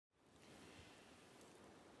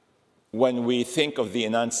When we think of the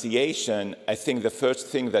Annunciation, I think the first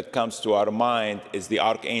thing that comes to our mind is the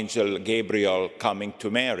Archangel Gabriel coming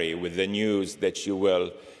to Mary with the news that she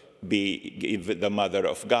will be the Mother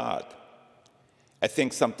of God. I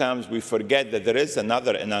think sometimes we forget that there is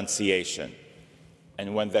another Annunciation.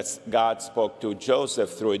 And when God spoke to Joseph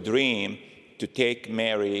through a dream to take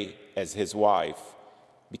Mary as his wife,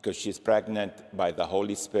 because she's pregnant by the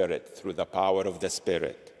Holy Spirit through the power of the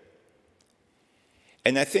Spirit.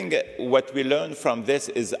 And I think what we learn from this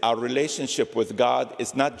is our relationship with God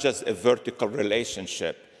is not just a vertical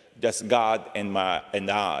relationship, just God and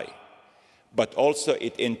I, but also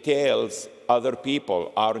it entails other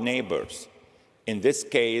people, our neighbors. In this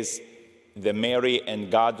case, the Mary and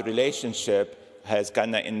God relationship has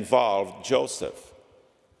kind of involved Joseph.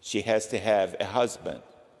 She has to have a husband.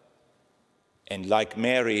 And like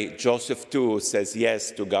Mary, Joseph too says yes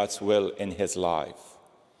to God's will in his life.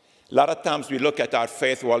 A lot of times we look at our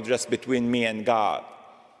faith, well, just between me and God.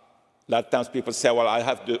 A lot of times people say, well,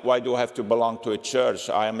 why do I have to belong to a church?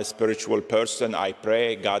 I am a spiritual person. I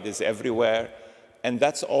pray. God is everywhere. And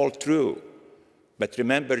that's all true. But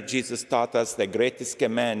remember, Jesus taught us the greatest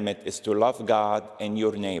commandment is to love God and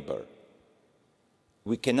your neighbor.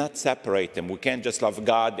 We cannot separate them. We can't just love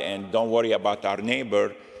God and don't worry about our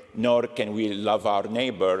neighbor, nor can we love our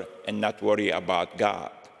neighbor and not worry about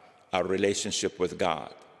God, our relationship with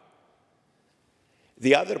God.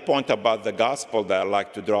 The other point about the gospel that I'd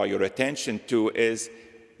like to draw your attention to is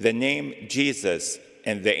the name Jesus.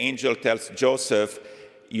 And the angel tells Joseph,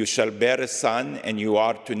 you shall bear a son, and you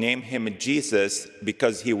are to name him Jesus,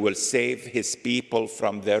 because he will save his people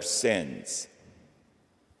from their sins.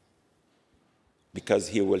 Because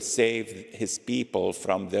he will save his people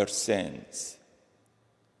from their sins.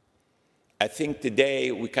 I think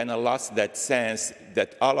today we kind of lost that sense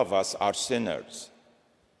that all of us are sinners.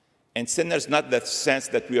 And sinners not the sense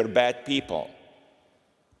that we are bad people.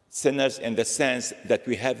 Sinners in the sense that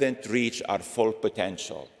we haven't reached our full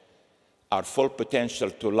potential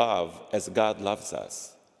to love as God loves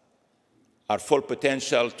us. Our full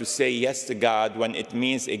potential to say yes to God when it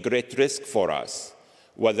means a great risk for us,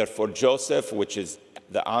 whether for Joseph, which is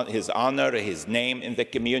his honor, his name in the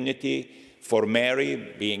community, for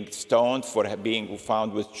Mary being stoned for being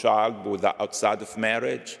found with child outside of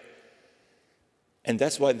marriage. And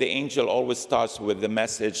that's why the angel always starts with the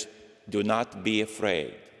message, do not be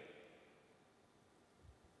afraid.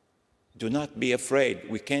 Do not be afraid.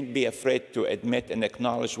 We can't be afraid to admit and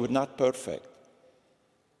acknowledge we're not perfect.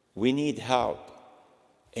 We need help.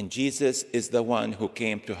 And Jesus is the one who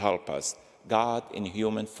came to help us, God in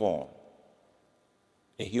human form.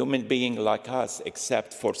 A human being like us,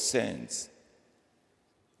 except for sins.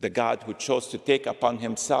 The God who chose to take upon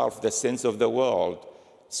himself the sins of the world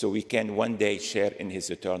so we can one day share in his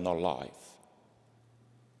eternal life.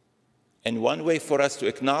 And one way for us to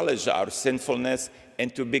acknowledge our sinfulness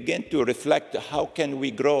and to begin to reflect, how can we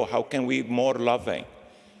grow? How can we be more loving?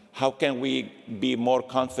 How can we be more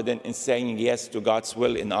confident in saying yes to God's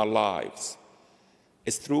will in our lives?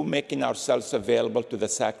 It's through making ourselves available to the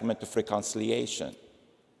sacrament of reconciliation.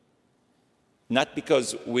 Not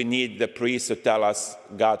because we need the priest to tell us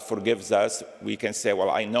God forgives us. We can say, well,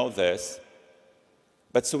 I know this.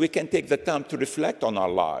 But so we can take the time to reflect on our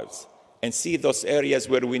lives and see those areas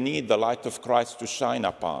where we need the light of Christ to shine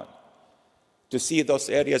upon. To see those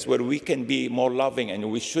areas where we can be more loving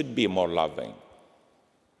and we should be more loving.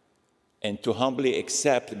 And to humbly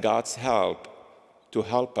accept God's help to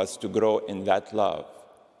help us to grow in that love.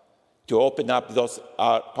 To open up those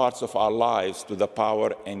parts of our lives to the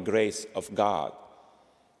power and grace of God.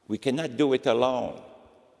 We cannot do it alone.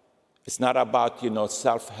 It's not about,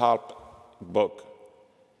 self-help book.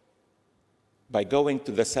 By going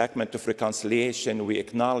to the sacrament of reconciliation, we're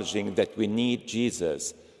acknowledging that we need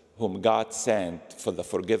Jesus, whom God sent for the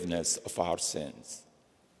forgiveness of our sins.